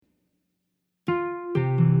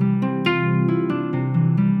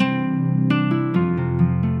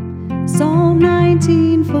Psalm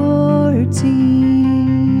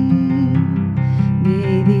 19:14.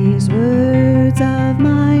 May these words of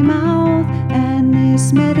my mouth and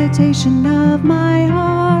this meditation of my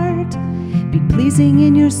heart be pleasing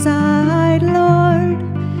in your sight, Lord,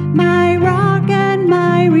 my rock and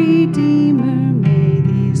my redeemer. May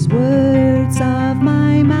these words of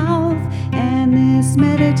my mouth and this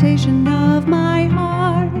meditation of my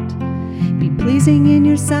heart be pleasing in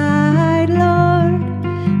your sight, Lord,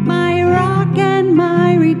 my rock and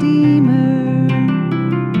my redeemer.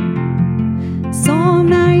 Psalm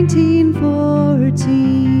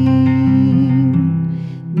 19:14.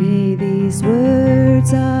 May these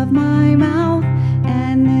words of my mouth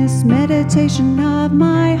and this meditation of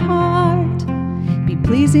my heart be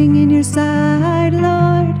pleasing in your sight,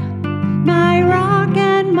 Lord, my rock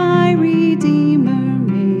and my redeemer.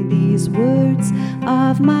 May these words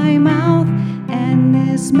of my mouth and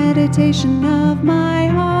this meditation of my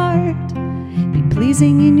heart be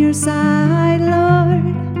pleasing in your sight, Lord,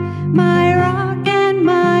 my rock and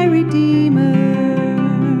my redeemer.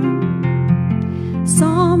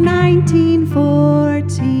 Psalm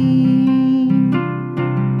 19:14.